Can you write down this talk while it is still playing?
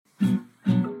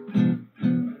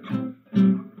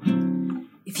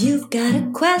Got a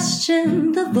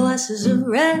question, the voices of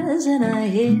resin I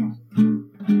hear.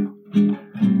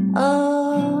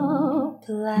 Oh,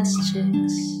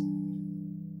 Plastics.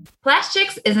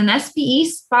 Plastics is an SBE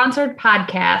sponsored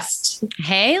podcast.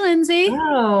 Hey, Lindsay.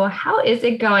 Oh, how is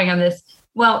it going on this?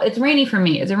 Well, it's rainy for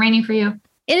me. Is it rainy for you?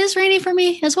 It is rainy for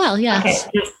me as well. Yes. Okay.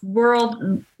 It's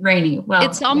world rainy. Well,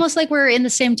 it's almost like we're in the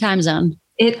same time zone.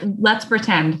 Let's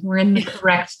pretend we're in the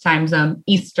correct time zone,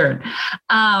 Eastern.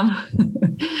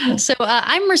 So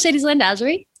I'm Mercedes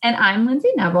Landazuri. And I'm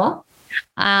Lindsay Neville.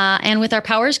 And with our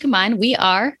powers combined, we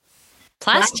are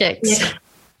Plastics,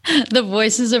 the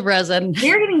voices of resin.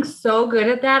 We're getting so good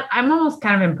at that. I'm almost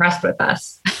kind of impressed with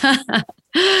us.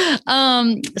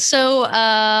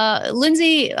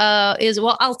 Lindsay I'll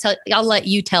let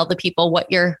you tell the people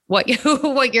what your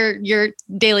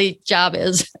daily job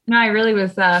is. No, I really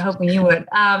was hoping you would.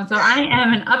 So I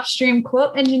am an upstream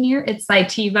quote engineer at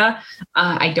Cytiva.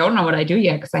 I don't know what I do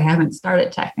yet because I haven't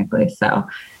started technically. So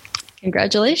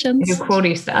congratulations. I do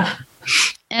quotey stuff.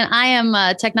 And I am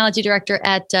a technology director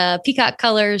at Peacock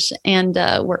Colors and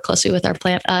work closely with our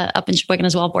plant up in Sheboygan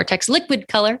as well, Vortex Liquid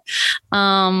Color.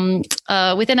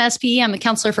 Within SPE, I'm a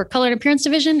counselor for Color and Appearance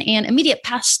Division and immediate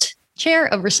past chair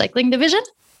of Recycling Division.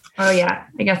 Oh, yeah.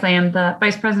 I guess I am the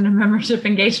vice president of membership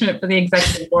engagement for the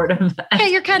executive board of the Yeah,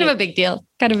 you're kind of a big deal.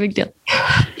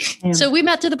 So we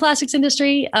met through the plastics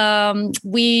industry.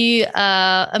 We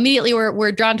immediately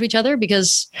were drawn to each other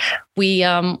because we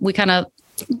kind of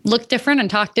look different and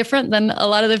talk different than a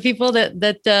lot of the people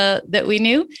that we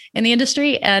knew in the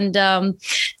industry, and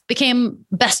became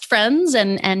best friends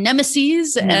and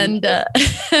nemesis, and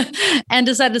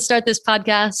decided to start this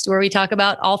podcast where we talk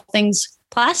about all things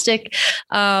plastic,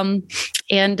 just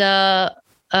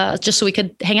so we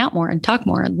could hang out more and talk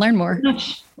more and learn more.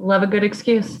 Love a good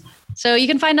excuse. So you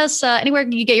can find us anywhere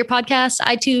you get your podcasts,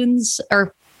 iTunes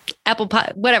or Apple,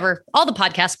 whatever, all the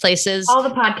podcast places.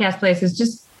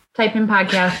 Just type in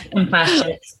podcast and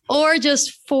plastics. Or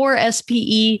just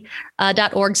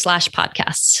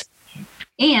 4spe.org/podcasts.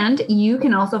 And you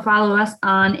can also follow us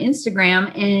on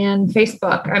Instagram and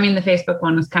Facebook. I mean, the Facebook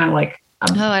one was kind of like a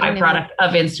byproduct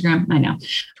of Instagram. I know.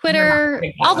 Twitter,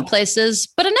 all the places.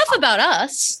 But enough about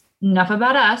us. Enough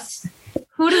about us.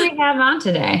 Who do we have on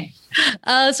today?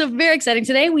 So very exciting.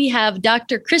 Today we have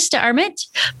Dr. Krista Arment.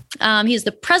 He's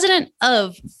the president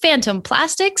of Phantom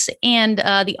Plastics and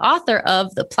the author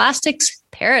of The Plastics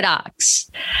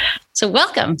Paradox. So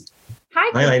welcome.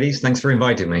 Hi, ladies. Thanks for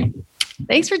inviting me.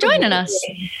 Thanks for joining us.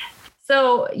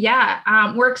 So,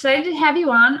 we're excited to have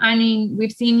you on. I mean,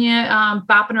 we've seen you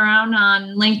bopping around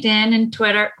on LinkedIn and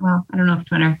Twitter. Well, I don't know if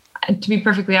Twitter. To be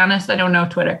perfectly honest, I don't know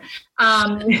Twitter.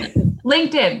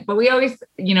 LinkedIn, but we always,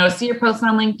 see your posts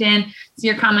on LinkedIn, see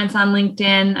your comments on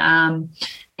LinkedIn.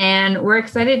 And we're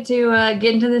excited to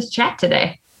get into this chat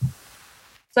today.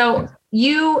 So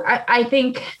I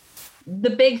think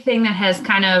the big thing that has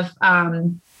kind of,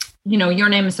 your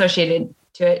name associated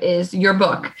to it is your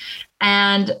book.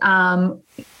 And I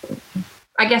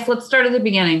guess let's start at the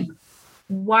beginning.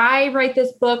 Why write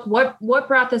this book? What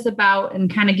brought this about?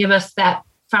 And kind of give us that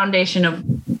foundation of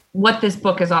what this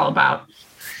book is all about.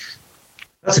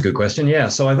 That's a good question. Yeah.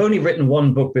 So I've only written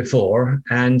one book before,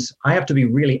 and I have to be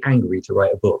really angry to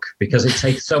write a book because it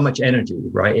takes so much energy,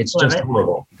 right? It's just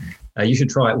horrible. You should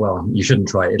try it. Well, you shouldn't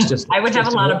try it. It's just, I would have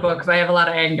a lot of books. I have a lot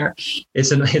of anger.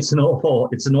 It's an awful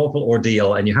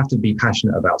ordeal, and you have to be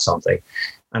passionate about something.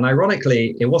 And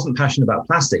ironically, it wasn't passion about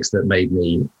plastics that made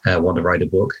me want to write a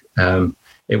book.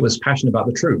 It was passion about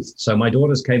the truth. So my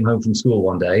daughters came home from school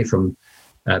one day from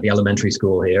the elementary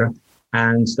school here,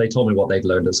 and they told me what they'd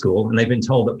learned at school. And they've been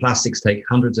told that plastics take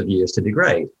hundreds of years to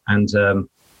degrade. And,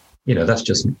 that's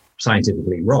just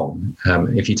scientifically wrong.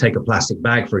 If you take a plastic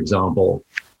bag, for example,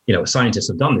 scientists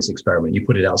have done this experiment. You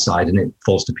put it outside and it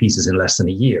falls to pieces in less than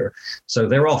a year. So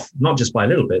they're off, not just by a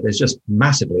little bit, they're just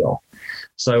massively off.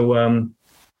 So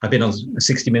I've been on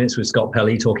 60 Minutes with Scott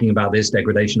Pelley talking about this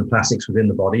degradation of plastics within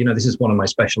the body. This is one of my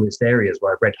specialist areas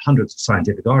where I've read hundreds of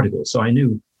scientific articles. So I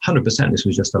knew 100% this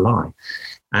was just a lie.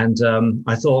 And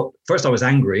I thought, first I was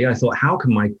angry. I thought, how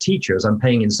can my teachers, I'm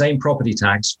paying insane property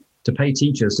tax to pay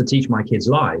teachers to teach my kids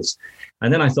lies.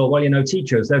 And then I thought, well,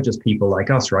 teachers, they're just people like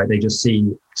us, right? They just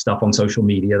see stuff on social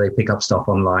media. They pick up stuff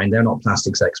online. They're not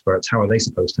plastics experts. How are they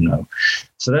supposed to know?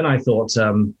 So then I thought,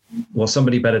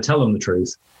 somebody better tell them the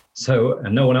truth. So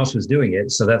no one else was doing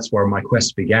it. So that's where my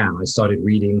quest began. I started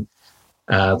reading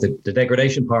the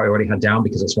degradation part I already had down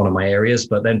because it's one of my areas.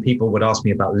 But then people would ask me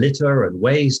about litter and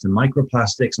waste and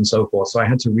microplastics and so forth. So I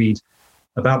had to read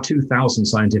about 2,000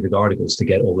 scientific articles to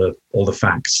get all the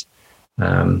facts.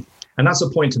 And that's a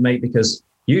point to make because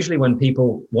Usually when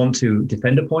people want to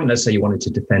defend a point, let's say you wanted to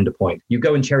defend a point, you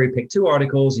go and cherry pick 2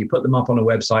 articles, you put them up on a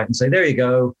website and say, there you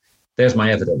go. There's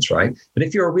my evidence, right? But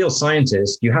if you're a real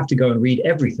scientist, you have to go and read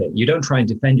everything. You don't try and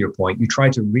defend your point. You try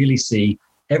to really see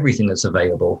everything that's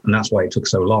available. And that's why it took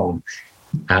so long.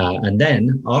 And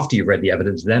then after you've read the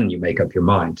evidence, then you make up your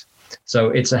mind. So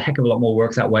it's a heck of a lot more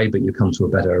work that way, but you come to a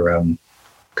better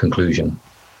conclusion.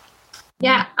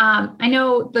 Yeah. I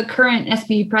know the current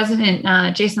SPE president,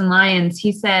 Jason Lyons,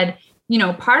 he said,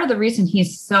 part of the reason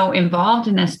he's so involved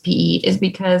in SPE is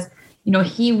because,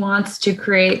 he wants to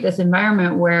create this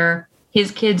environment where his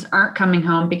kids aren't coming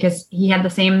home, because he had the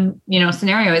same,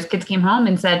 scenario. His kids came home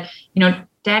and said,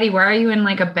 Daddy, why are you in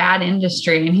like a bad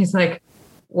industry? And he's like,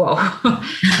 whoa,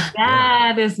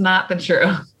 that is not the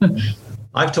truth.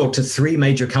 I've talked to 3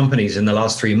 major companies in the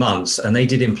last 3 months, and they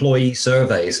did employee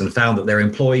surveys and found that their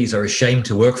employees are ashamed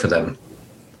to work for them.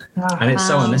 And it's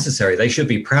so unnecessary. They should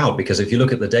be proud, because if you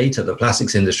look at the data, the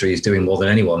plastics industry is doing more than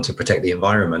anyone to protect the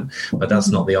environment. But that's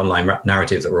not the online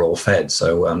narrative that we're all fed.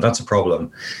 So that's a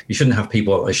problem. You shouldn't have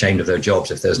people ashamed of their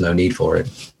jobs if there's no need for it.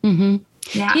 Mm-hmm.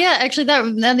 Yeah. Actually,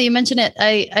 now that you mention it,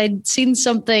 I'd seen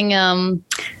something. I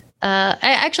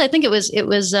think it was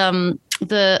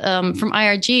from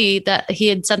IRG that he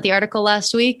had sent the article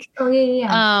last week. Oh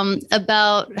yeah.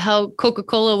 About how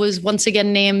Coca-Cola was once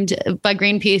again named by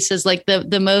Greenpeace as like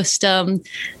the most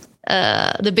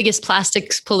the biggest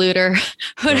plastics polluter,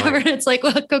 whatever. Right. It's like,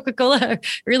 well, Coca-Cola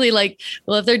really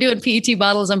if they're doing PET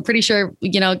bottles, I'm pretty sure,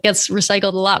 it gets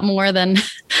recycled a lot more than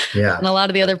a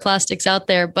lot of the other plastics out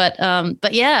there. But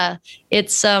yeah,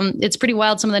 it's pretty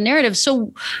wild, some of the narratives.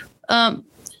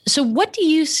 So what do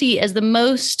you see as the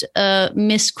most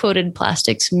misquoted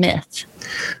plastics myth?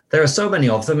 There are so many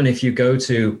of them. And if you go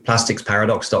to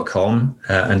plasticsparadox.com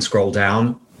and scroll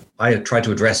down, I try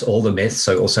to address all the myths.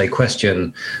 So it will say,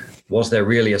 question, was there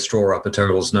really a straw up a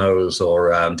turtle's nose?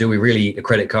 Or do we really eat a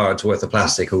credit card's worth of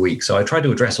plastic a week? So I try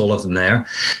to address all of them there.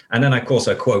 And then, of course,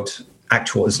 I quote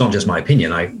it's not just my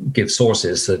opinion. I give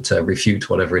sources that refute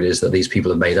whatever it is that these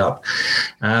people have made up.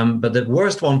 But the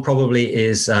worst one probably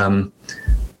is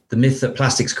the myth that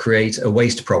plastics create a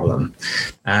waste problem.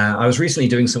 I was recently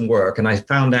doing some work and I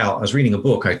found out, I was reading a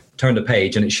book, I turned a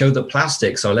page and it showed that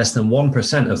plastics are less than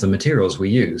 1% of the materials we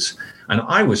use. And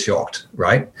I was shocked,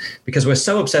 right? Because we're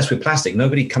so obsessed with plastic,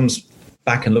 nobody comes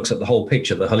back and looks at the whole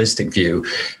picture, the holistic view.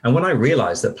 And when I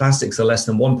realized that plastics are less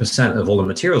than 1% of all the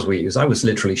materials we use, I was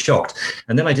literally shocked.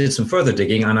 And then I did some further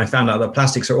digging and I found out that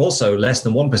plastics are also less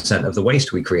than 1% of the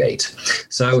waste we create.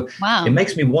 So It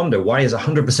makes me wonder, why is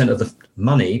 100% of the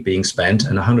money being spent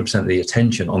and 100% of the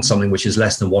attention on something which is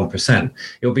less than 1%?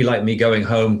 It would be like me going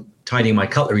home, tidying my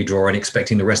cutlery drawer and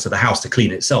expecting the rest of the house to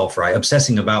clean itself, right?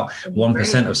 Obsessing about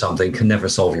 1% of something can never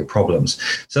solve your problems.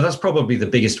 So that's probably the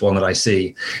biggest one that I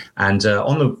see. And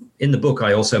in the book,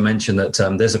 I also mentioned that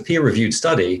there's a peer-reviewed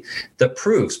study that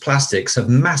proves plastics have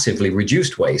massively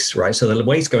reduced waste, right? So the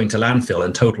waste going to landfill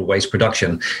and total waste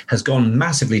production has gone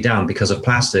massively down because of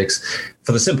plastics,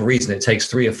 for the simple reason it takes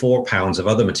 3 or 4 pounds of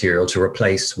other material to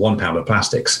replace 1 pound of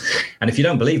plastics. And if you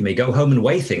don't believe me, go home and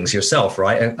weigh things yourself,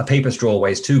 right? A paper straw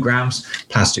weighs 2 grams,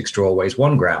 plastic straw weighs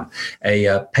 1 gram.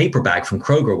 A paper bag from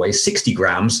Kroger weighs 60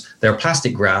 grams. Their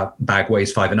plastic bag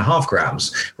weighs 5.5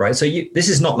 grams, right? So this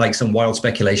is not like some wild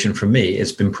speculation from me.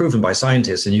 It's been proven by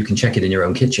scientists and you can check it in your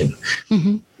own kitchen.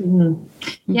 Mm-hmm.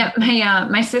 Mm-hmm. Yeah,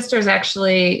 my sister's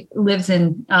actually lives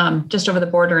in just over the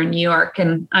border in New York,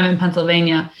 and I'm in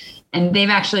Pennsylvania, and they've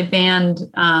actually banned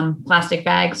plastic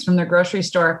bags from their grocery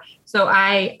store. So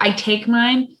I take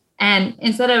mine, and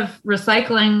instead of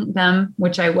recycling them,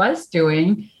 which I was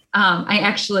doing, I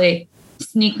actually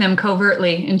sneak them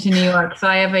covertly into New York. So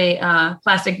I have a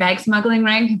plastic bag smuggling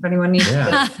ring, if anyone needs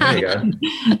there you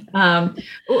go.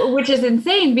 Which is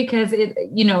insane because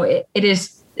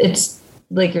it's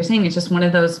like you're saying, it's just one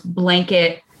of those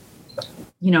blanket,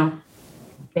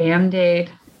 Band-Aid.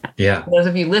 Yeah. For those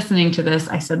of you listening to this,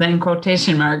 I said that in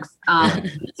quotation marks.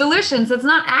 Solutions. It's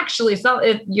not actually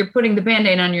you're putting the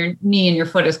Band-Aid on your knee and your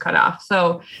foot is cut off.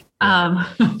 So,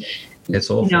 it's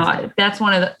awful. That's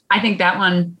I think that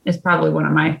one is probably one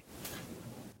of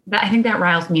I think that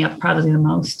riles me up probably the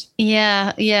most.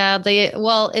 Yeah.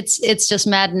 It's just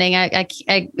maddening. I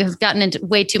have gotten into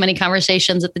way too many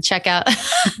conversations at the checkout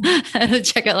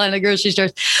line of the grocery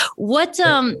stores.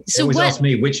 They always ask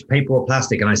me which paper or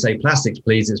plastic, and I say plastics,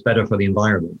 please. It's better for the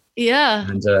environment. Yeah.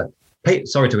 And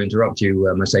sorry to interrupt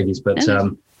you, Mercedes, but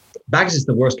bags is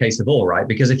the worst case of all, right?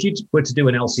 Because if you were to do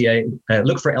an LCA,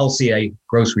 look for LCA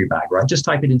grocery bag, right? Just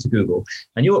type it into Google,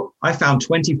 and I found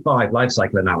 25 life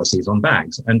cycle analyses on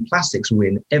bags, and plastics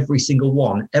win every single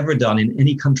one ever done in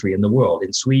any country in the world,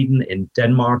 in Sweden, in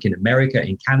Denmark, in America,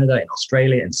 in Canada, in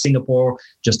Australia, in Singapore,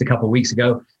 just a couple of weeks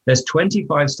ago. There's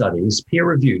 25 studies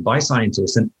peer-reviewed by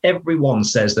scientists, and everyone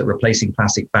says that replacing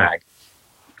plastic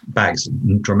bags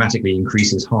dramatically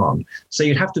increases harm. So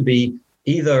you'd have to be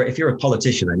either, if you're a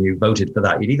politician and you voted for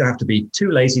that, you'd either have to be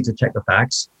too lazy to check the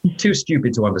facts, too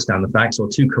stupid to understand the facts, or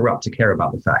too corrupt to care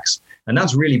about the facts. And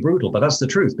that's really brutal, but that's the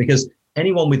truth, because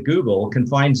anyone with Google can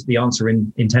find the answer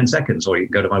in 10 seconds, or you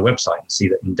can go to my website and see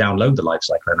that and download the life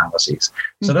cycle analyses.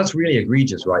 So that's really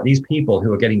egregious, right? These people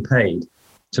who are getting paid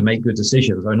to make good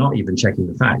decisions are not even checking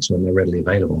the facts when they're readily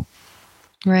available.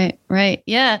 Right.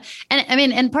 Yeah. And I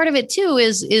mean, and part of it too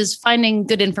is finding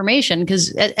good information,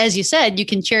 because as you said, you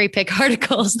can cherry pick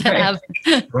articles that have.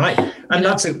 Right. And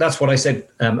that's what I said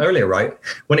earlier, right?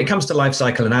 When it comes to life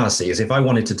cycle analyses, if I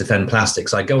wanted to defend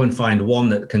plastics, I'd go and find one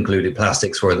that concluded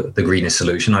plastics were the greenest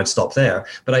solution. I'd stop there,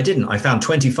 but I didn't. I found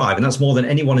 25, and that's more than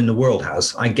anyone in the world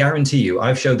has. I guarantee you,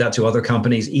 I've showed that to other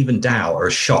companies. Even Dow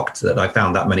are shocked that I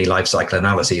found that many life cycle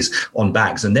analyses on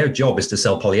bags, and their job is to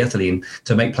sell polyethylene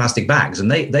to make plastic bags.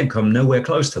 And they've come nowhere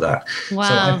close to that. Wow.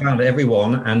 So I found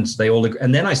everyone, and they all agree.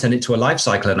 And then I sent it to a life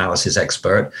cycle analysis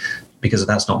expert, because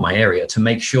that's not my area, to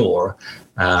make sure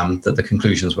that the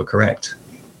conclusions were correct.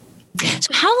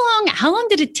 So how long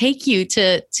did it take you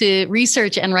to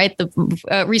research and write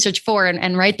the research for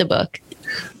and write the book?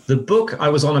 The book, I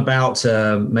was on about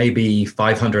maybe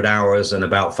 500 hours and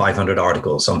about 500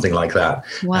 articles, something like that.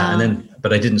 Wow.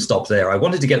 But I didn't stop there. I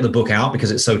wanted to get the book out because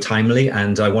it's so timely,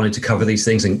 and I wanted to cover these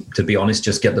things and, to be honest,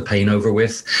 just get the pain over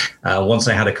with. Once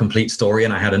I had a complete story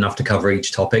and I had enough to cover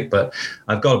each topic, but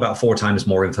I've got about 4 times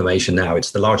more information now.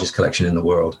 It's the largest collection in the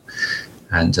world.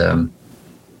 And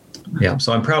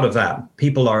so I'm proud of that.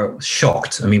 People are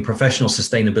shocked. I mean, professional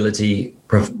sustainability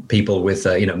people with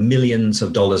millions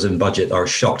of dollars in budget are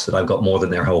shocked that I've got more than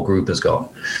their whole group has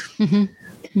got. Mm-hmm.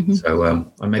 Mm-hmm.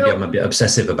 So I'm a bit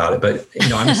obsessive about it, but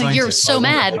I'm a scientist. You're so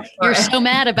mad. You're so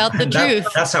mad about the truth.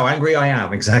 That's how angry I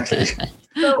am. Exactly.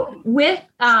 So with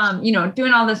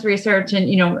doing all this research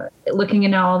and looking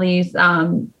into all these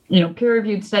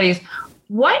peer-reviewed studies,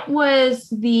 what was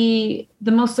the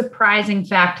most surprising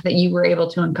fact that you were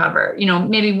able to uncover?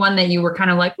 Maybe one that you were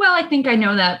kind of like, well, I think I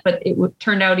know that, but it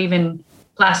turned out even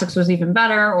plastics was even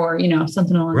better, or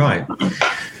something along those lines.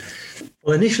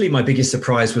 Well, initially, my biggest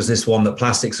surprise was this one, that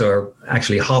plastics are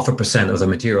actually 0.5% of the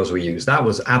materials we use. That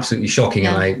was absolutely shocking.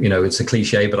 Yeah. And it's a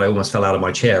cliche, but I almost fell out of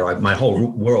my chair. My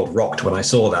whole world rocked when I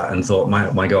saw that and thought,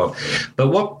 my God. But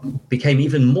what became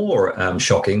even more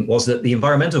shocking was that the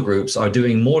environmental groups are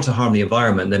doing more to harm the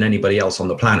environment than anybody else on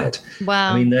the planet.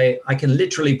 Wow. I mean, I can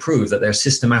literally prove that they're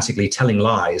systematically telling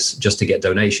lies just to get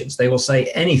donations. They will say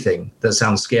anything that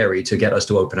sounds scary to get us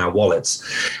to open our wallets.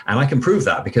 And I can prove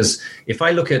that because if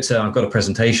I look at, I've got a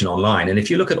presentation online, and if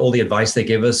you look at all the advice they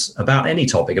give us about any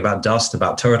topic, about dust,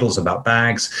 about turtles, about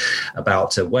bags,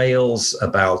 about whales,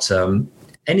 about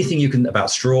anything about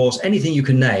straws, anything you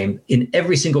can name, in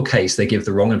every single case, they give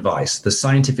the wrong advice, the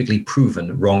scientifically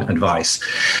proven wrong advice.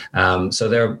 So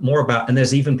they're more about, and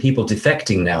there's even people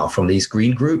defecting now from these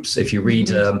green groups. If you read,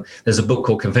 there's a book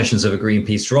called Confessions of a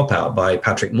Greenpeace Dropout by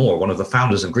Patrick Moore, one of the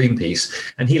founders of Greenpeace.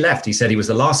 And he left. He said he was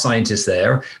the last scientist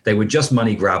there. They were just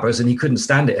money grabbers and he couldn't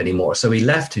stand it anymore. So he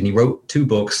left and he wrote 2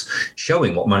 books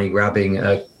showing what money grabbing,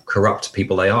 corrupt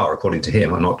people they are, according to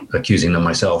him. I'm not accusing them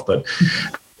myself, but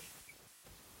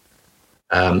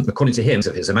according to him,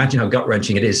 imagine how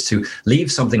gut-wrenching it is to leave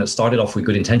something that started off with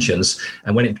good intentions,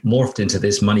 and when it morphed into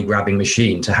this money-grabbing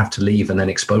machine, to have to leave and then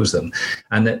expose them.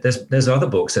 And there's other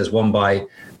books. There's one by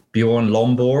Bjorn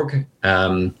Lomborg,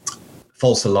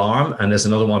 False Alarm, and there's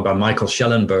another one by Michael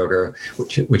Schellenberger,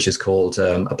 which is called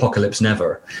Apocalypse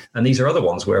Never. And these are other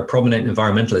ones where prominent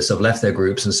environmentalists have left their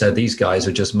groups and said these guys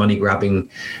are just money-grabbing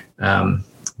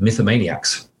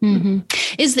mythomaniacs. Mm-hmm.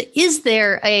 Is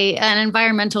there an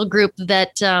environmental group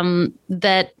that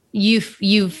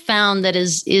you've found that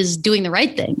is doing the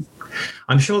right thing?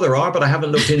 I'm sure there are, but I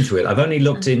haven't looked into it. I've only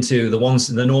looked into the ones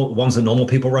that normal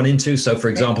people run into. So, for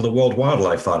example, the World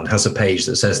Wildlife Fund has a page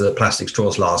that says that plastic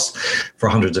straws last for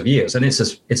hundreds of years, and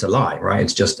it's a lie, right?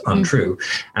 It's just untrue.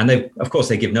 And they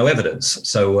give no evidence.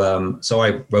 So,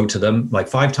 I wrote to them like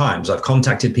 5 times. I've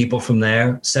contacted people from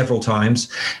there several times,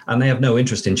 and they have no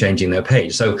interest in changing their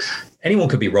page. So, anyone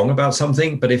could be wrong about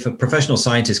something, but if a professional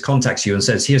scientist contacts you and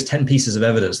says, here's 10 pieces of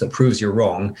evidence that proves you're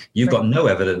wrong, you've got no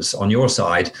evidence on your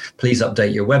side, please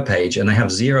update your webpage, and they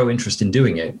have zero interest in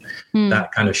doing it,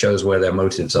 that kind of shows where their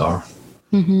motives are.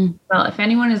 Well, if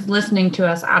anyone is listening to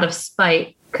us out of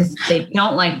spite because they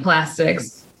don't like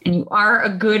plastics and you are a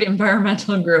good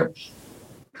environmental group,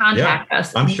 contact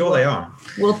us. I'm sure they are.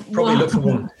 We'll probably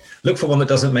look for one that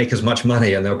doesn't make as much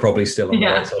money, and they'll probably still on the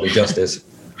right side of justice.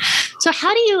 So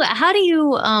how do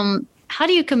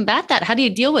you combat that? How do you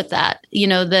deal with that? You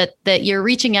know, that you're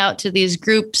reaching out to these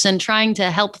groups and trying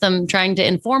to help them, trying to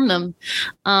inform them.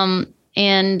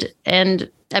 And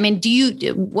I mean,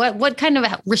 what kind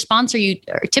of response are you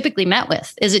typically met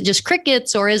with? Is it just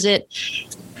crickets, or is it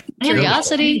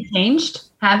curiosity? Changed?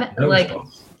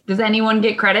 Does anyone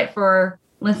get credit for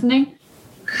listening?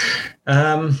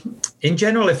 In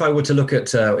general, if I were to look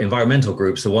at environmental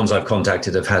groups, the ones I've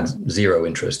contacted have had zero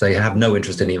interest. They have no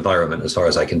interest in the environment, as far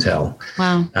as I can tell.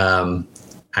 Wow.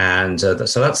 So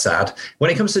that's sad.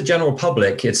 When it comes to the general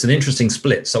public, it's an interesting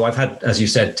split. So I've had, as you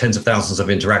said, tens of thousands of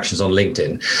interactions on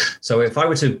LinkedIn. So if I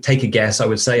were to take a guess, I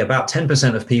would say about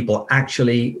 10% of people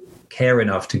actually care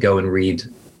enough to go and read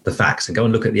the facts and go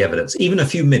and look at the evidence, even a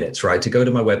few minutes, right? To go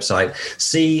to my website,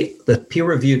 see the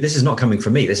peer-reviewed, this is not coming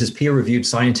from me, this is peer-reviewed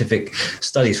scientific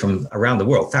studies from around the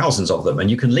world, thousands of them, and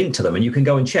you can link to them and you can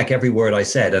go and check every word I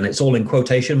said, and it's all in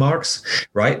quotation marks,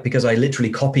 right? Because I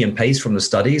literally copy and paste from the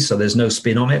studies, so there's no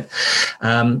spin on it.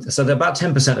 So there about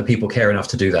 10% of people care enough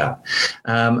to do that.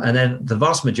 And then the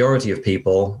vast majority of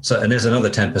people, and there's another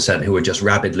 10% who are just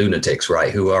rabid lunatics,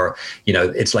 right? Who are,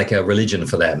 it's like a religion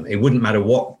for them. It wouldn't matter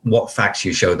what facts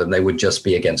you show them, they would just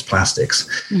be against plastics.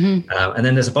 And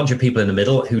then there's a bunch of people in the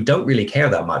middle who don't really care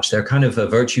that much. They're kind of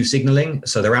virtue signaling.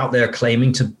 So they're out there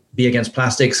claiming to be against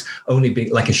plastics, only be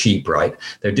like a sheep, right?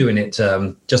 They're doing it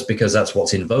just because that's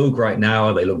what's in vogue right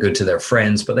now. They look good to their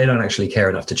friends, but they don't actually care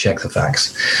enough to check the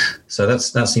facts. So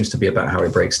that seems to be about how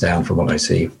it breaks down from what I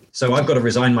see. So I've got to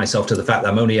resign myself to the fact that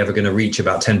I'm only ever going to reach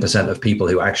about 10% of people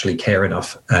who actually care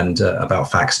enough and about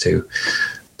facts to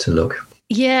look.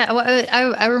 Yeah, well,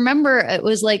 I remember it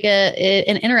was like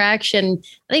an interaction,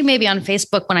 I think maybe on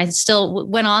Facebook when I still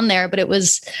went on there, but it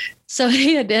was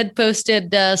somebody had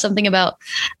posted something about,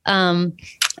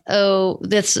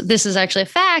 this is actually a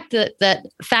fact that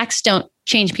facts don't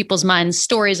change people's minds.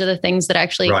 Stories are the things that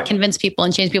actually convince people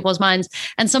and change people's minds.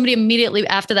 And somebody immediately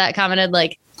after that commented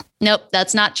like, nope,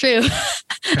 that's not true.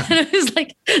 And it was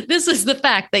like, this is the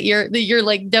fact that you're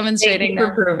like demonstrating. Thank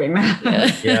you for proving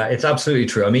that. Yeah, it's absolutely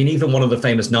true. I mean, even one of the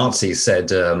famous Nazis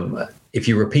said, if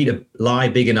you repeat a lie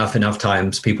big enough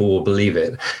times, people will believe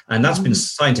it. And that's been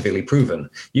scientifically proven.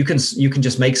 You can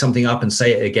just make something up and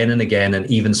say it again and again, and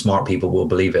even smart people will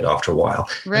believe it after a while.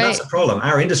 Right. And that's the problem.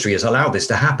 Our industry has allowed this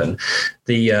to happen.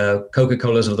 The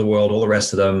Coca-Colas of the world, all the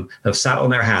rest of them have sat on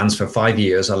their hands for 5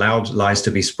 years, allowed lies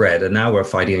to be spread. And now we're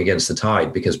fighting against the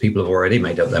tide because people have already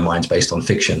made up their minds based on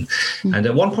fiction. And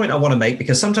at one point I want to make,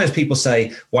 because sometimes people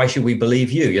say, why should we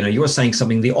believe you? You're saying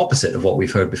something the opposite of what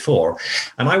we've heard before.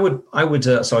 And I would,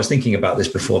 so I was thinking about this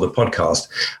before the podcast,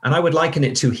 and I would liken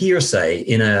it to hearsay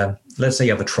let's say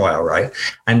you have a trial, right?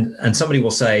 And somebody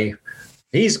will say,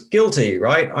 he's guilty,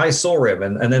 right? I saw him.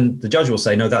 And then the judge will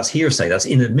say, no, that's hearsay. That's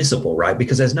inadmissible, right?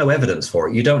 Because there's no evidence for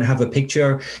it. You don't have a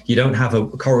picture. You don't have a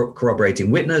corroborating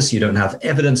witness. You don't have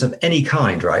evidence of any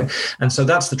kind, right? And so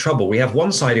that's the trouble. We have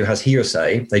one side who has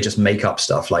hearsay. They just make up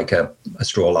stuff like a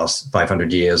straw lasts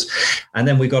 500 years. And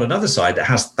then we've got another side that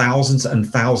has thousands and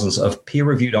thousands of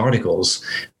peer-reviewed articles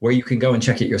where you can go and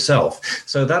check it yourself.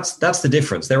 So that's the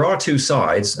difference. There are two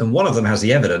sides, and one of them has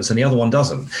the evidence and the other one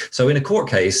doesn't. So in a court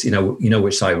case, you know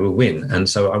which side will win. And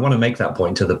so I want to make that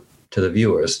point to the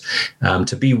viewers,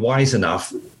 to be wise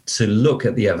enough to look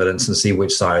at the evidence and see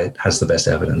which side has the best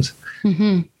evidence.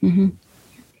 Yeah,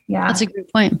 that's a good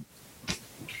point.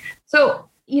 So,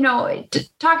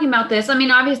 talking about this, I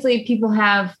mean, obviously people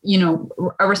have,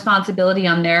 a responsibility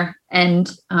on their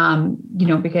end,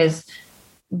 because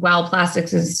while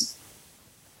plastics is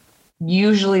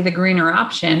usually the greener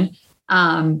option,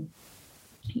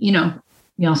 you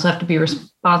also have to be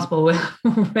responsible with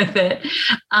it.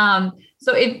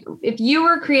 So if you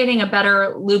were creating a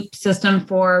better loop system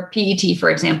for PET, for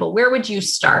example, where would you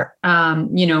start?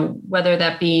 Whether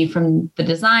that be from the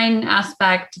design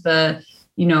aspect, the,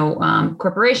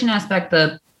 corporation aspect,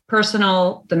 the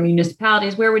personal, the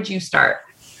municipalities, where would you start?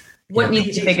 What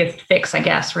needs the biggest fix, I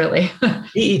guess, really?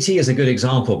 PET is a good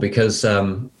example because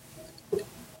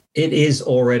it is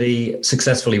already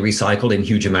successfully recycled in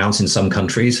huge amounts in some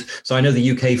countries. So I know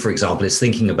the UK, for example, is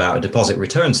thinking about a deposit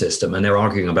return system, and they're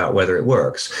arguing about whether it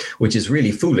works, which is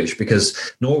really foolish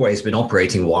because Norway's been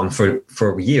operating one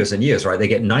for years and years, right? They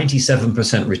get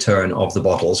 97% return of the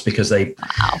bottles because the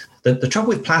trouble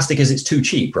with plastic is it's too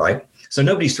cheap, right? So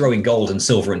nobody's throwing gold and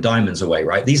silver and diamonds away,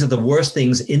 right? These are the worst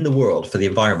things in the world for the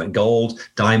environment. Gold,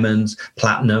 diamonds,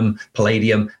 platinum,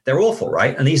 palladium, they're awful,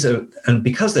 right? And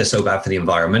because they're so bad for the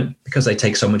environment, because they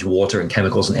take so much water and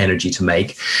chemicals and energy to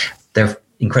make, they're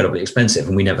incredibly expensive,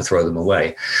 and we never throw them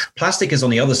away. Plastic is on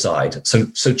the other side. So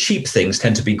cheap things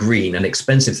tend to be green, and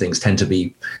expensive things tend to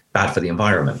be bad for the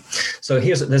environment. So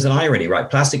there's an irony, right?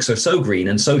 Plastics are so green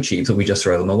and so cheap that we just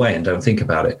throw them away and don't think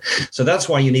about it. So that's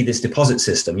why you need this deposit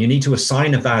system. You need to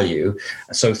assign a value.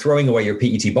 So throwing away your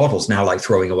PET bottles now like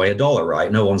throwing away $1, right?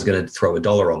 No one's going to throw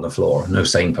 $1 on the floor. No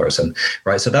sane person,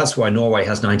 right? So that's why Norway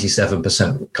has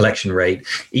 97% collection rate.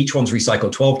 Each one's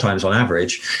recycled 12 times on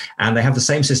average. And they have the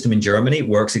same system in Germany. It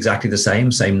works exactly the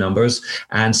same numbers,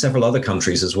 and several other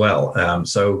countries as well.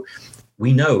 So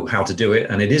we know how to do it,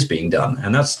 and it is being done.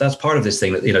 And that's part of this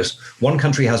thing that, one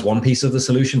country has one piece of the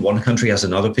solution, one country has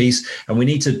another piece. And we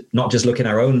need to not just look in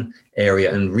our own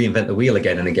area and reinvent the wheel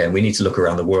again and again. We need to look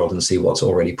around the world and see what's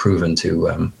already proven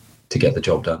to get the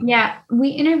job done. Yeah. We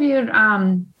interviewed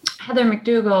Heather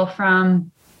McDougall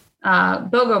from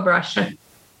BOGO Brush a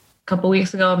couple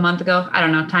weeks ago, a month ago. I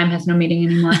don't know. Time has no meaning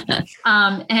anymore.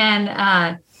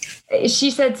 And she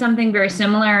said something very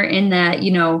similar in that,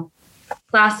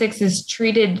 plastics is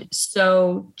treated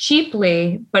so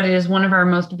cheaply, but it is one of our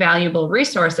most valuable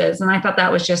resources. And I thought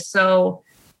that was just so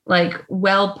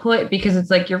well put, because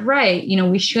it's you're right.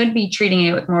 We should be treating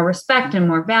it with more respect and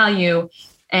more value.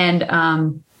 And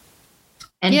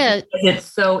yeah, because it's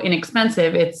so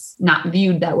inexpensive, it's not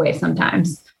viewed that way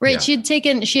sometimes. Right.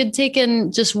 Yeah. She had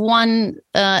taken just one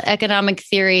economic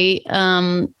theory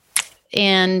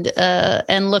and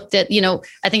looked at,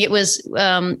 I think it was,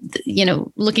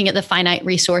 looking at the finite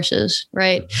resources.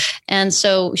 Right. And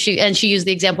so she used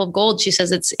the example of gold. She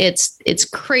says it's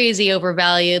crazy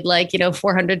overvalued,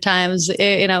 400 times,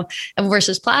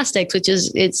 versus plastics,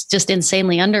 it's just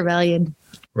insanely undervalued.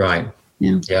 Right.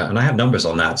 Yeah. And I have numbers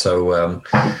on that. So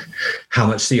how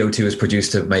much CO2 is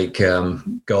produced to make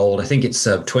gold? I think it's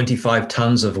 25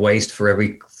 tons of waste for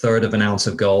every third of an ounce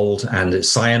of gold, and it's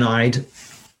cyanide,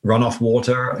 runoff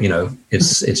water,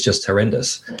 it's just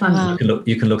horrendous. Wow.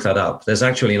 You can look that up. There's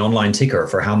actually an online ticker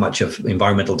for how much of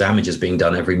environmental damage is being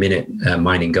done every minute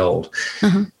mining gold.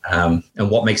 And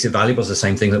what makes it valuable is the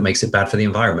same thing that makes it bad for the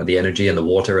environment: the energy and the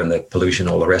water and the pollution,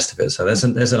 all the rest of it. So there's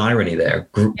an irony there.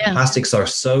 Plastics are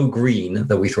so green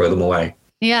that we throw them away.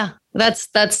 Yeah, that's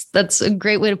a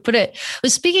great way to put it.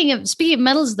 But speaking of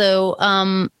metals, though,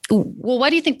 why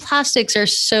do you think plastics are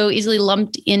so easily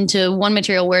lumped into one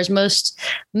material, whereas most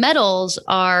metals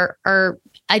are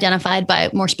identified by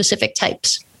more specific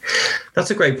types? That's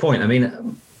a great point. I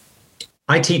mean,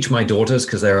 I teach my daughters,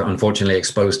 because they're unfortunately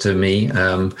exposed to me,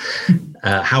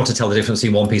 how to tell the difference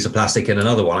between one piece of plastic and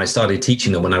another one. I started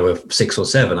teaching them when I was 6 or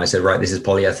 7. I said, right, this is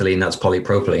polyethylene, that's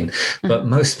polypropylene. But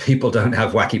most people don't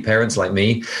have wacky parents like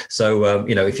me. So,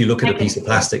 if you look at a piece of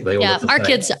plastic, they all look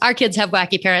the same. Our kids have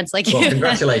wacky parents like you. Well,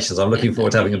 congratulations. I'm looking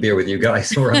forward to having a beer with you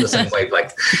guys. We're on the same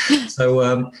wavelength. So,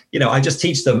 I just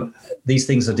teach them these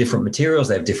things are different materials.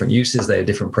 They have different uses. They have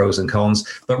different pros and cons.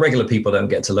 But regular people don't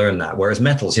get to learn that. Whereas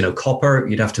metals, copper,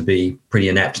 you'd have to be pretty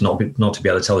inept not to be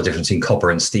able to tell the difference between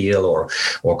copper and steel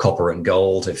or copper and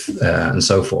gold, and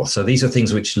so forth. So these are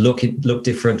things which look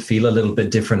different, feel a little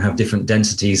bit different, have different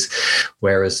densities,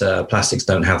 whereas plastics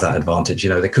don't have that advantage.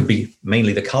 They could be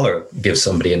mainly the color gives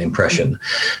somebody an impression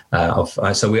of.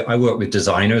 I work with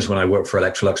designers when I worked for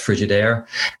Electrolux Frigidaire,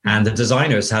 and the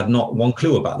designers had not one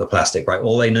clue about the plastic. Right,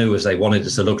 all they knew was they wanted it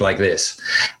to look like this,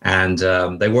 and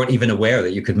they weren't even aware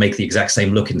that you could make the exact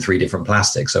same look in 3 different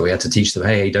plastics. So we had to teach them,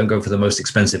 hey, don't go for the most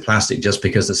expensive plastic just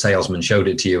because the salesman showed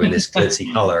it to you in this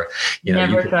glitzy color. You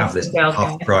can have this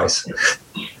half the price.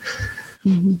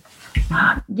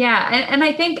 Yeah, and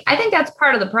I think that's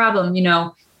part of the problem.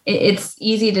 It's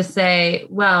easy to say,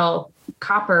 well,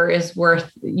 copper is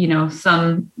worth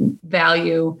some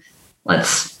value.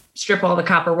 Let's strip all the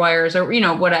copper wires, or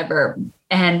whatever.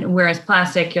 And whereas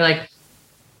plastic, you're like,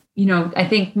 I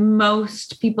think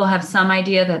most people have some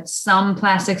idea that some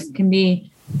plastics can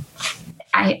be.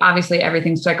 Obviously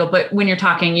everything's recycled, but when you're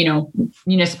talking,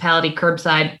 municipality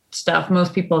curbside stuff,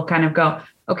 most people kind of go,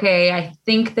 okay, I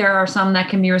think there are some that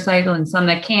can be recycled and some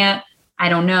that can't. I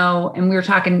don't know. And we were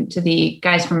talking to the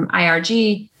guys from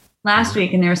IRG last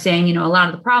week, and they were saying, a lot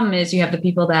of the problem is you have the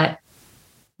people that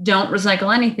don't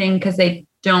recycle anything because they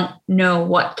don't know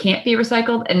what can't be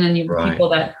recycled. And then you have people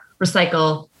that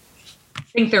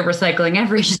think they're recycling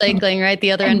everything. Recycling, right?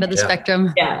 The other end of the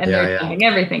spectrum. Yeah. And they're putting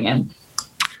everything in.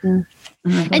 Yeah.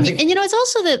 And it's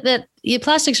also that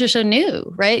plastics are so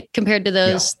new, right? Compared to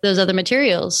those other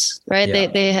materials, right? Yeah.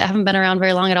 They haven't been around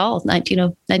very long at all.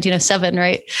 1907,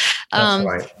 right? That's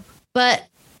right. But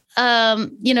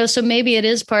so maybe it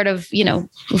is part of,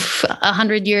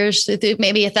 100 years,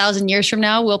 maybe 1,000 years from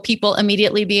now, will people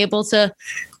immediately be able to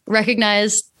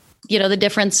recognize, the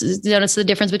difference, notice the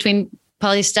difference between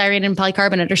polystyrene and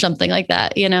polycarbonate or something like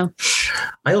that,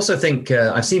 I also think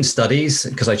I've seen studies,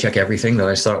 because I check everything that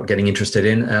I start getting interested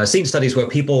in. I've seen studies where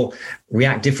people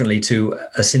react differently to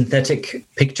a synthetic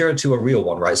picture to a real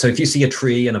one, right? So if you see a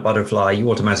tree and a butterfly,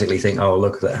 you automatically think, oh,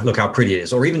 look how pretty it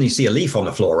is. Or even you see a leaf on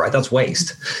the floor, right? That's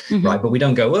waste, right? But we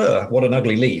don't go, oh, what an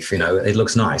ugly leaf, it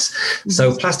looks nice.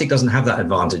 So plastic doesn't have that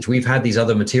advantage. We've had these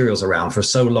other materials around for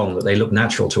so long that they look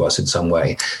natural to us in some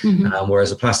way.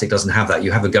 Whereas a plastic doesn't have that.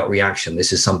 You have a gut reaction.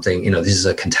 This is something, this is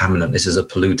a contaminant, this is a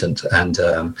pollutant. And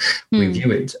we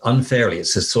view it unfairly.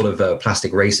 It's a sort of a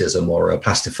plastic racism or a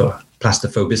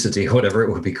plastophobicity, whatever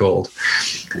it would be called.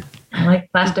 I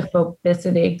like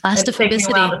plastophobicity. It takes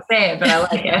me a while to say it, but I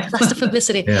like it.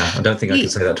 Plastophobicity. Yeah, I don't think I could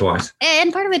say that twice.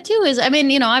 And part of it too is, I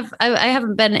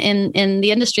haven't been in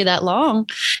the industry that long,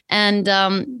 and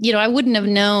I wouldn't have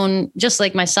known. Just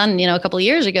like my son, a couple of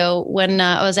years ago, when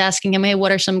I was asking him, "Hey,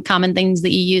 what are some common things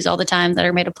that you use all the time that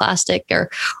are made of plastic, or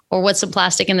what's some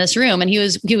plastic in this room?" And he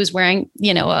was wearing,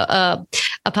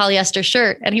 a polyester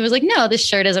shirt, and he was like, "No, this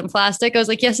shirt isn't plastic." I was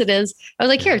like, "Yes, it is." I was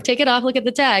like, "Here, take it off. Look at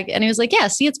the tag." And he was like, "Yeah,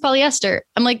 see, it's polyester."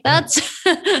 I'm like, that's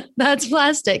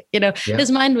plastic.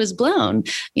 His mind was blown.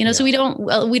 So we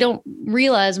don't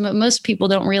realize, most people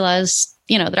don't realize,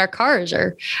 that our cars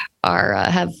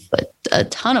have a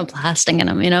ton of plastic in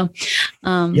them.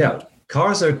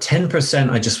 Cars are 10%.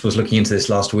 I just was looking into this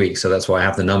last week, so that's why I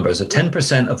have the numbers.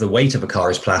 10% of the weight of a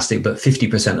car is plastic, but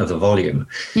 50% of the volume.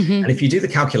 And if you do the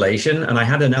calculation, and I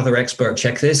had another expert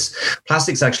check this,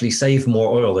 plastics actually save more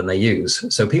oil than they use.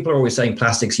 So people are always saying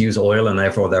plastics use oil and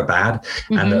therefore they're bad.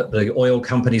 And the oil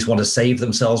companies want to save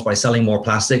themselves by selling more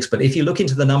plastics. But if you look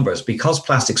into the numbers, because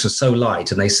plastics are so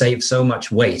light and they save so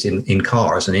much weight in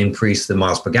cars and increase the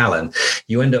miles per gallon,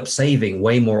 you end up saving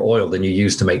way more oil than you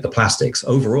use to make the plastics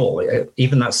overall.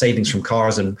 Even that savings from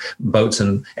cars and boats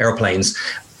and airplanes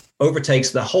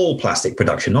overtakes the whole plastic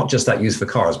production, not just that used for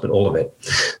cars, but all of it.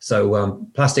 So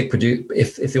plastic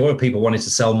if the oil people wanted to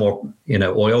sell more,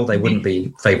 oil, they wouldn't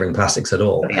be favoring plastics at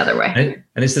all. The other way.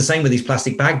 And it's the same with these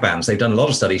plastic bag bans. They've done a lot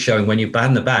of studies showing when you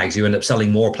ban the bags, you end up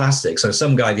selling more plastic. So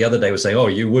some guy the other day was saying, oh,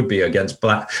 you would be against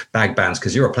bag bans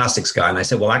because you're a plastics guy. And I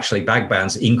said, well, actually, bag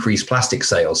bans increase plastic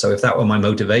sales. So if that were my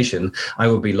motivation, I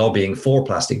would be lobbying for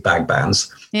plastic bag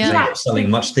bans. Yeah. They end up selling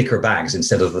much thicker bags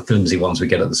instead of the flimsy ones we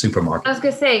get at the supermarket. I was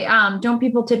going to say, don't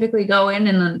people typically go in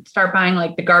and then start buying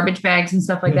like the garbage bags and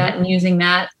stuff like that and using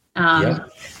that?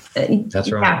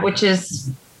 That's right. Yeah, which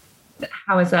is,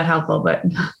 how is that helpful? But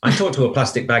I talked to a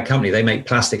plastic bag company. They make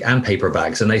plastic and paper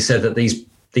bags, and they said that these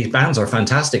bans are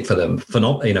fantastic for them,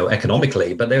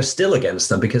 economically, but they're still against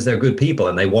them because they're good people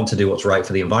and they want to do what's right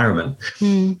for the environment.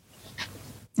 Oh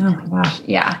my gosh.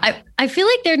 Yeah. I feel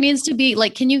like there needs to be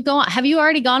can you go on? Have you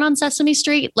already gone on Sesame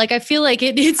Street? I feel like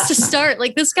it needs to start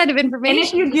this kind of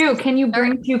information. And if you do, can you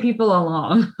bring two people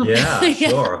along? Yeah,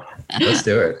 sure. Let's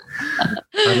do it.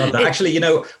 I love that. Actually,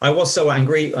 I was so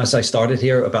angry as I started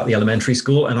here about the elementary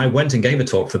school, and I went and gave a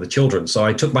talk for the children. So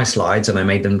I took my slides and I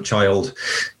made them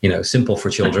simple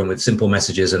for children with simple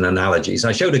messages and analogies.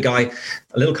 I showed a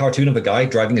little cartoon of a guy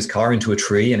driving his car into a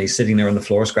tree, and he's sitting there on the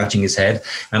floor scratching his head.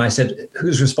 And I said,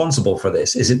 who's responsible for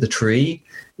this? Is it the tree?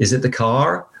 Is it the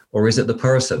car? Or is it the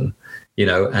person?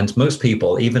 And most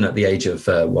people, even at the age of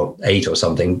 8 or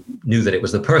something, knew that it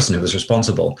was the person who was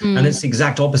responsible. And it's the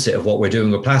exact opposite of what we're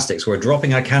doing with plastics. We're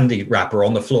dropping our candy wrapper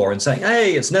on the floor and saying,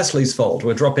 hey, it's Nestle's fault.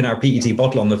 We're dropping our PET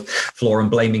bottle on the floor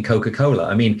and blaming Coca-Cola.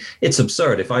 I mean, it's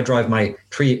absurd. If I drive my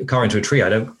car into a tree, I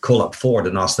don't call up Ford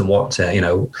and ask them what,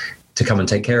 to come and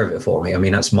take care of it for me. I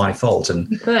mean, that's my fault.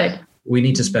 And we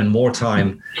need to spend more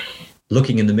time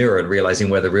looking in the mirror and realizing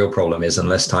where the real problem is and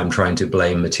less time trying to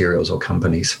blame materials or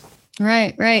companies.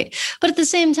 Right. But at the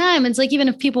same time, it's even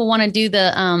if people want to do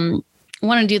the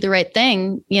right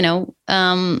thing,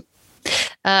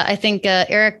 I think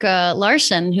Eric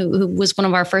Larson, who was one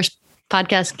of our first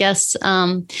podcast guests,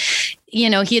 he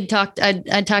had talked,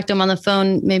 I talked to him on the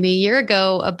phone maybe a year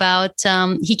ago about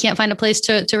he can't find a place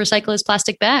to recycle his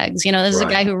plastic bags. This is a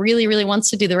guy who really, really wants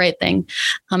to do the right thing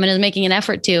and is making an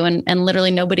effort to, and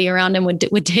literally nobody around him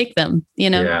would take them,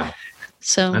 Yeah.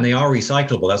 So, and they are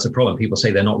recyclable. That's the problem. People say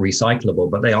they're not recyclable,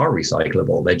 but they are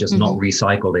recyclable. They're just not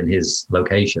recycled in his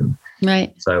location.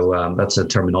 Right. So that's a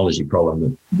terminology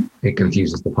problem. It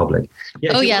confuses the public.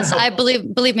 Yeah, yes. I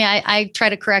believe me. I try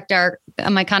to correct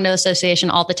my condo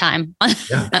association all the time.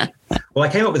 Yeah. Well, I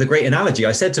came up with a great analogy.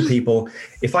 I said to people,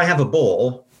 if I have a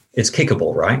ball it's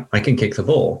kickable, right? I can kick the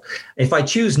ball. If I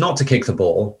choose not to kick the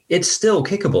ball, it's still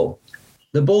kickable.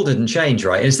 The ball didn't change,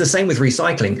 right? It's the same with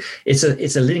recycling. It's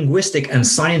a linguistic and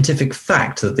scientific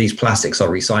fact that these plastics are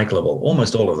recyclable.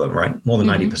 Almost all of them, right? More than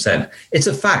 90%. It's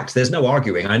a fact. There's no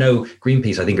arguing. I know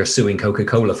Greenpeace, I think, are suing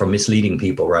Coca-Cola for misleading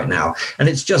people right now. And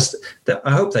it's just that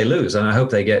I hope they lose, and I hope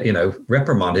they get,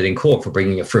 reprimanded in court for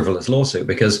bringing a frivolous lawsuit,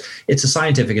 because it's a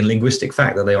scientific and linguistic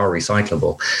fact that they are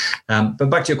recyclable. But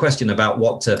back to your question about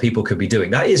what people could be doing.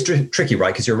 That is tricky,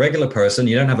 right? Because you're a regular person.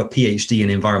 You don't have a PhD in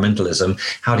environmentalism.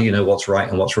 How do you know what's right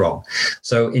and what's wrong?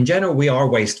 So in general, we are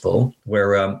wasteful.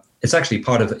 It's actually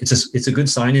part of it's a good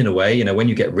sign in a way. When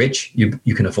you get rich,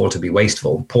 you can afford to be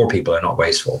wasteful. Poor people are not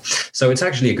wasteful. So it's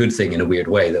actually a good thing in a weird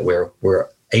way that we're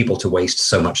able to waste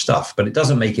so much stuff, but it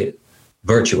doesn't make it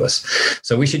virtuous.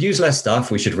 So we should use less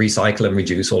stuff. We should recycle and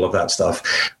reduce all of that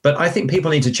stuff. But I think people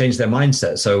need to change their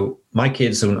mindset. So my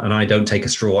kids and I don't take a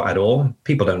straw at all.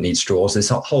 People don't need straws. This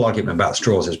whole argument about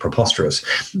straws is preposterous.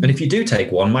 And if you do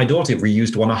take one, my daughter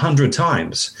reused one 100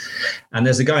 times. And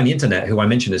there's a guy on the internet who I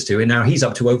mentioned this to, and now he's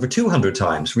up to over 200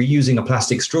 times reusing a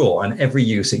plastic straw. And every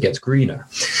use, it gets greener.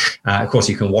 Of course,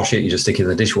 you can wash it. You just stick it in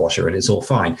the dishwasher and it's all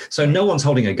fine. So no one's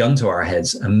holding a gun to our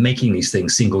heads and making these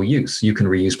things single use. You can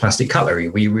reuse plastic cutlery.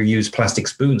 We reuse plastic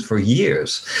spoons for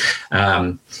years.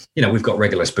 We've got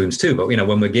regular spoons too, but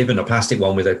when we're given a plastic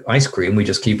one with an ice cream, we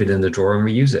just keep it in the drawer and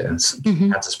reuse it,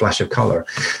 and adds a splash of color.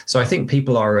 So I think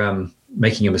people are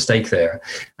making a mistake there.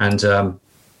 And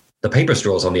the paper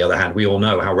straws, on the other hand, we all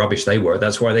know how rubbish they were.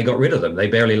 That's why they got rid of them. They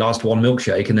barely last one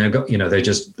milkshake, and they're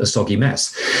just a soggy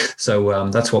mess. So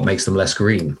that's what makes them less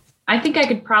green. I think I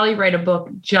could probably write a book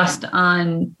just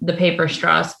on the paper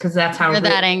straws, because that's how you're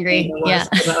that angry.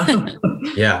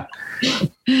 Yeah.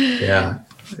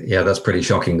 Yeah, that's pretty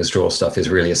shocking. The straw stuff is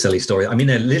really a silly story. I mean,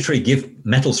 they literally give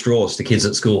metal straws to kids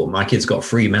at school. My kids got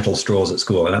free metal straws at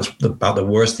school, and that's about the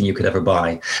worst thing you could ever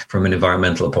buy from an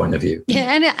environmental point of view.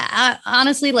 Yeah, and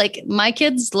honestly, my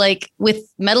kids, with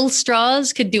metal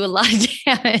straws, could do a lot of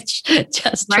damage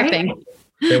just tripping.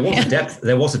 There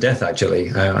was a death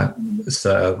actually. A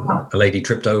lady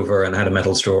tripped over and had a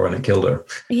metal straw, and it killed her.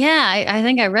 Yeah, I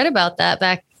think I read about that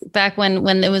back when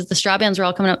it was the straw bans were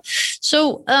all coming up.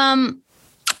 So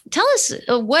tell us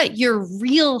what your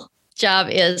real job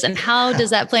is, and how does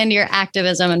that play into your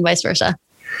activism and vice versa?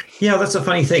 Yeah, that's a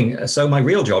funny thing. So my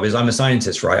real job is I'm a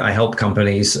scientist, right? I help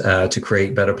companies to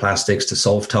create better plastics, to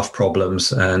solve tough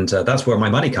problems. And that's where my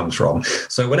money comes from.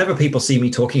 So whenever people see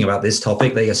me talking about this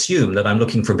topic, they assume that I'm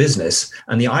looking for business.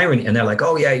 And the irony, and they're like,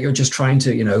 oh, yeah, you're just trying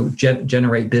to,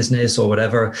 generate business or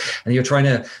whatever. And you're trying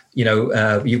to,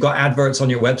 you've got adverts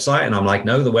on your website. And I'm like,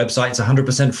 no, the website's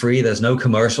 100% free. There's no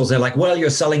commercials. They're like, well,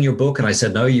 you're selling your book. And I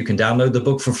said, no, you can download the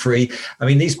book for free. I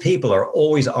mean, these people are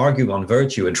always arguing on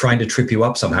virtue and trying to trip you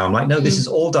up somehow. I'm like, no, this is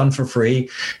all done for free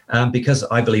because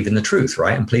I believe in the truth,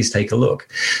 right? And please take a look.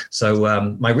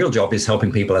 So my real job is helping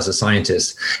people as a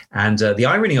scientist. And the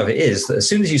irony of it is that as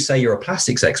soon as you say you're a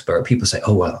plastics expert, people say,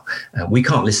 oh, well, we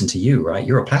can't listen to you, right?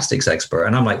 You're a plastics expert.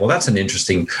 And I'm like, well, that's an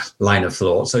interesting line of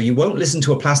thought. So you won't listen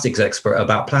to a plastics expert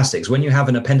about plastics. When you have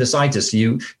an appendicitis,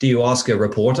 do you ask a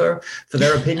reporter for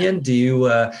their opinion? Do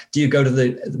you go to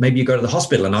the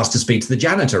hospital and ask to speak to the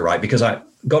janitor, right? Because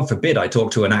God forbid I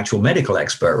talk to an actual medical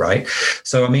expert, right?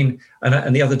 So, I mean,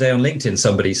 and the other day on LinkedIn,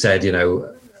 somebody said,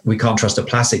 we can't trust a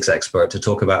plastics expert to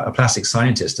talk about a plastics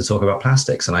scientist to talk about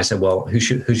plastics. And I said, well, who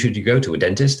should you go to? A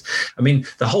dentist? I mean,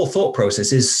 the whole thought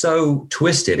process is so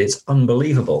twisted. It's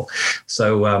unbelievable.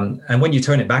 So, and when you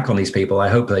turn it back on these people, I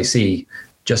hope they see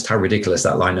just how ridiculous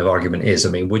that line of argument is. I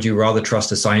mean, would you rather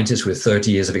trust a scientist with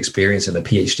 30 years of experience and a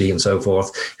PhD and so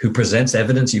forth, who presents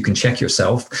evidence you can check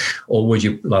yourself, or would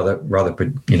you rather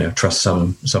trust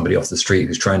somebody off the street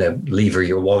who's trying to lever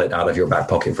your wallet out of your back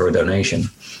pocket for a donation?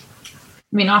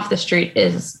 I mean, off the street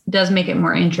does make it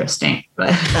more interesting,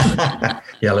 but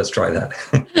yeah, let's try that.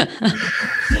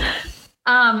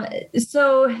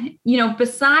 So,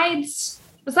 besides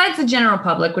the general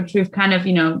public, which we've kind of,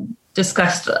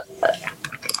 discussed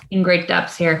in great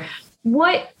depths here,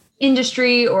 what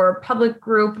industry or public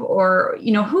group or,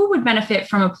 who would benefit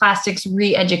from a plastics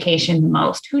re-education the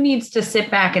most? Who needs to sit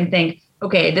back and think,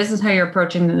 okay, this is how you're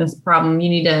approaching this problem. You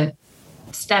need to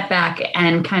step back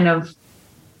and kind of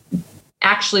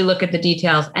actually look at the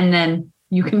details, and then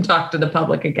you can talk to the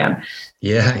public again.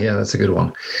 Yeah, that's a good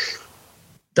one.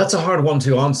 That's a hard one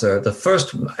to answer. The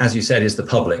first, as you said, is the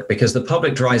public, because the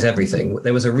public drives everything.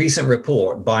 There was a recent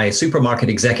report by supermarket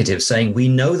executives saying, we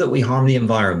know that we harm the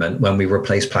environment when we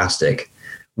replace plastic.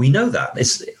 We know that.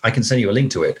 I can send you a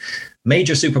link to it.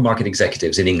 major supermarket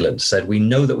executives in England said, we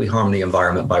know that we harm the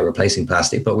environment by replacing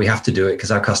plastic, but we have to do it because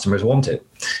our customers want it,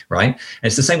 right? And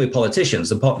it's the same with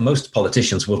politicians. Most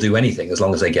politicians will do anything as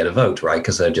long as they get a vote, right?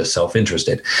 Because they're just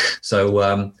self-interested.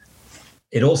 So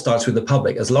it all starts with the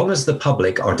public. As long as the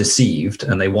public are deceived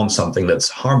and they want something that's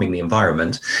harming the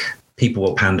environment, people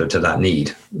will pander to that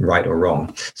need, right or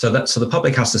wrong. So the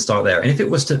public has to start there. And if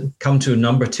it was to come to a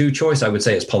number 2 choice, I would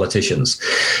say it's politicians.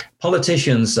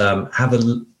 Politicians have a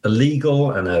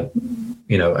legal and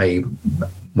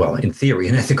well, in theory,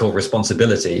 an ethical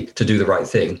responsibility to do the right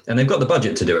thing. And they've got the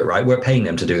budget to do it, right? We're paying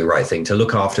them to do the right thing, to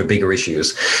look after bigger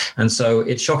issues. And so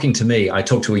it's shocking to me. I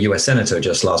talked to a US senator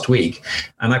just last week,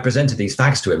 and I presented these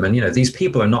facts to him. And, these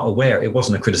people are not aware. It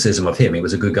wasn't a criticism of him. He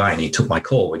was a good guy, and he took my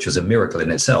call, which was a miracle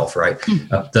in itself, right?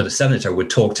 That a senator would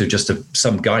talk to just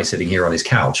some guy sitting here on his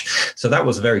couch. So that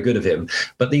was very good of him.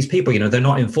 But these people, they're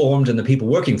not informed, and the people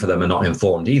working for them are not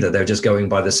informed either. They're just going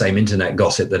by the same internet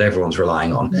gossip that everyone's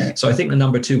relying on. Right. So I think the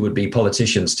number 2 would be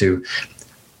politicians to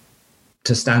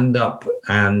stand up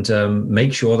and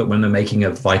make sure that when they're making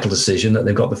a vital decision that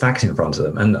they've got the facts in front of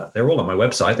them. And they're all on my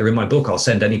website. They're in my book. I'll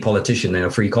send any politician a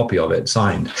free copy of it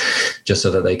signed, just so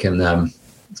that they can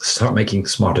start making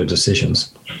smarter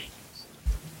decisions.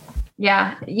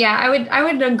 Yeah, I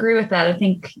would agree with that. I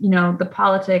think, the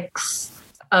politics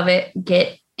of it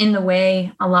get in the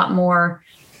way a lot more.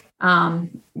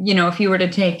 If you were to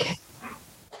take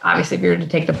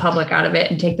the public out of it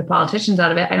and take the politicians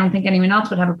out of it, I don't think anyone else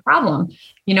would have a problem.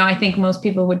 I think most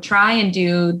people would try and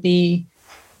do the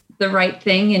right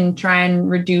thing and try and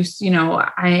reduce,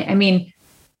 I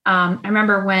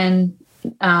remember when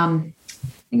I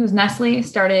think it was Nestle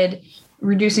started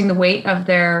reducing the weight of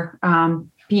their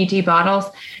PET bottles.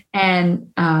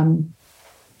 And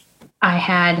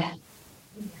I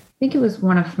think it was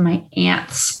one of my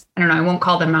aunts. I don't know. I won't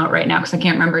call them out right now because I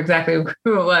can't remember exactly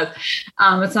who it was.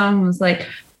 But someone was like,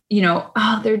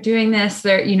 they're doing this.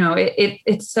 They're,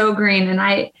 it's so green. And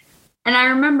I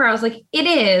remember I was like, it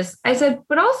is. I said,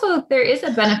 but also there is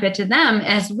a benefit to them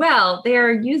as well. They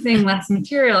are using less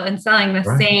material and selling the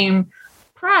same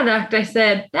product. I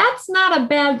said, that's not a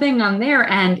bad thing on their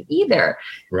end either.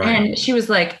 Right. And she's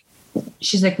like,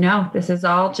 no, this is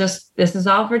all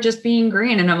for just being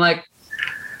green. And I'm like,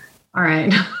 all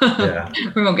right. Yeah.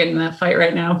 We won't get in that fight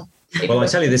right now. Well, I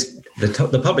tell you this,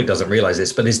 the public doesn't realize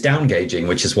this, but it's down gauging,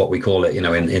 which is what we call it,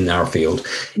 in our field,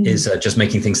 is just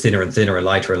making things thinner and thinner and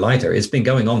lighter and lighter. It's been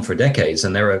going on for decades,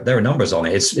 and there are numbers on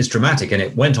it. It's dramatic, and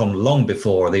it went on long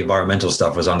before the environmental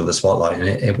stuff was under the spotlight, and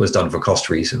it was done for cost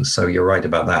reasons. So you're right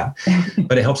about that,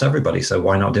 but it helps everybody. So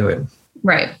why not do it?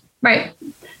 Right.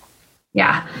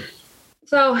 Yeah.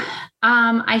 So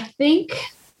I think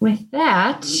with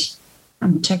that,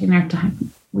 I'm checking our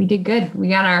time. We did good. We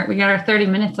got our 30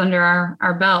 minutes under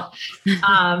our belt. We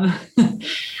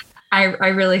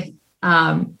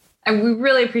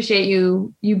really appreciate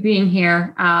you being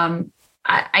here.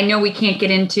 I know we can't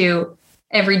get into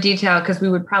every detail because we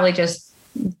would probably just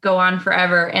go on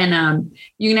forever. And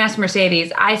you can ask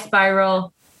Mercedes. I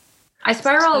spiral a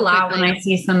lot when I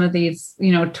see some of these,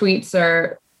 tweets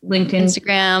or LinkedIn,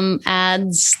 Instagram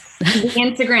ads. The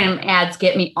Instagram ads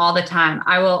get me all the time.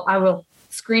 I will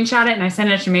screenshot it and I send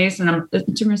it to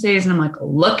Mercedes and I'm like,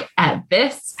 look at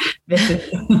this. This is.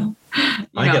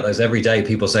 I get those every day.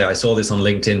 People say, I saw this on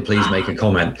LinkedIn. Please make a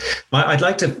comment. I'd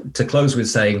like to close with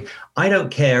saying, I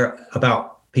don't care about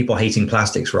people hating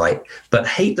plastics, right? But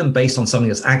hate them based on something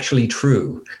that's actually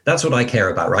true. That's what I care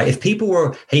about, right? If people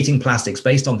were hating plastics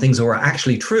based on things that were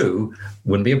actually true,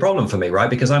 wouldn't be a problem for me, right?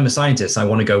 Because I'm a scientist. I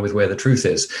want to go with where the truth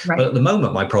is. Right. But at the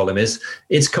moment, my problem is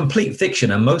it's complete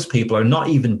fiction. And most people are not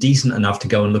even decent enough to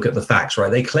go and look at the facts, right?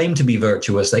 They claim to be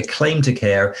virtuous. They claim to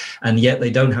care. And yet they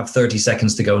don't have 30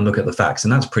 seconds to go and look at the facts.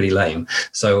 And that's pretty lame.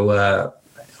 So,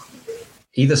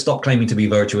 either stop claiming to be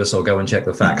virtuous or go and check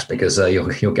the facts, because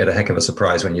you'll get a heck of a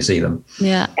surprise when you see them.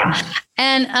 Yeah.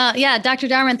 And Dr.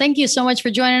 Darman, thank you so much for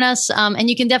joining us. And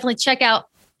you can definitely check out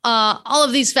all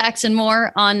of these facts and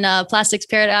more on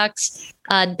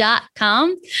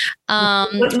plasticsparadox.com.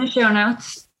 Put in the show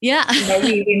notes. Yeah.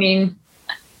 We mean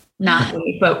not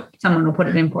we, but someone will put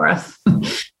it in for us.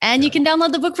 And you can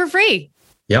download the book for free.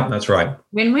 Yeah, that's right.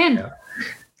 Win-win. Yeah.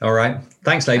 All right.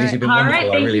 Thanks, ladies. You've been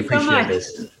wonderful. I really appreciate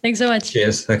this. Thanks so much.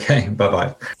 Cheers. Okay.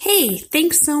 Bye-bye. Hey,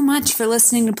 thanks so much for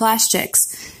listening to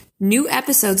Plastics. New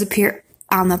episodes appear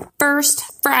on the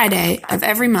first Friday of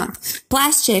every month.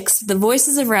 Plastics, The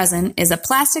Voices of Resin, is a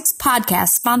plastics podcast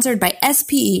sponsored by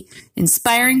SPE,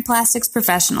 Inspiring Plastics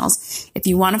Professionals. If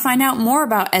you want to find out more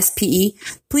about SPE,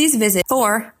 please visit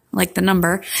SPE.org.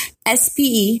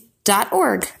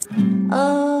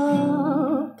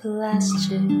 Oh,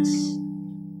 plastics.